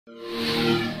The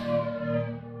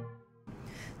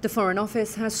Foreign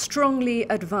Office has strongly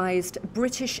advised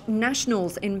British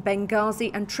nationals in Benghazi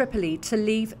and Tripoli to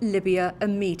leave Libya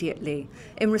immediately,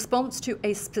 in response to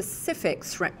a specific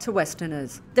threat to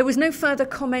Westerners. There was no further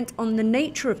comment on the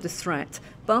nature of the threat,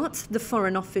 but the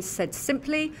Foreign Office said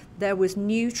simply there was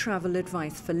new travel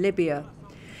advice for Libya.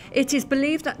 It is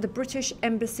believed that the British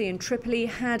Embassy in Tripoli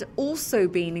had also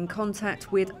been in contact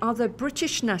with other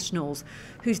British nationals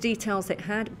whose details it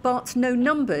had, but no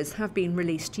numbers have been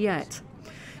released yet.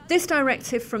 This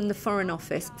directive from the Foreign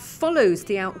Office follows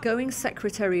the outgoing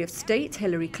Secretary of State,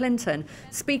 Hilary Clinton,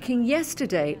 speaking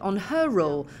yesterday on her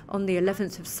role on the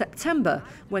 11th of September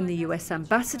when the US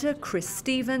Ambassador, Chris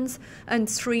Stevens, and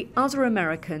 3 other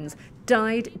Americans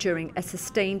died during a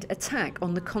sustained attack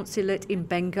on the consulate in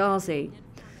Benghazi.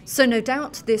 So no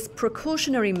doubt this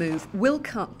precautionary move will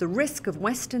cut the risk of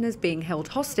Westerners being held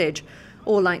hostage,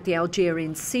 or like the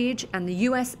Algerian siege and the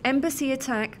US Embassy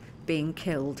attack, being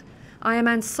killed. I am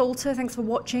Anne Salter, thanks for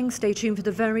watching. Stay tuned for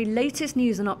the very latest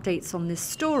news and updates on this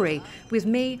story with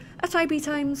me at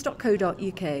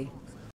ibtimes.co.uk.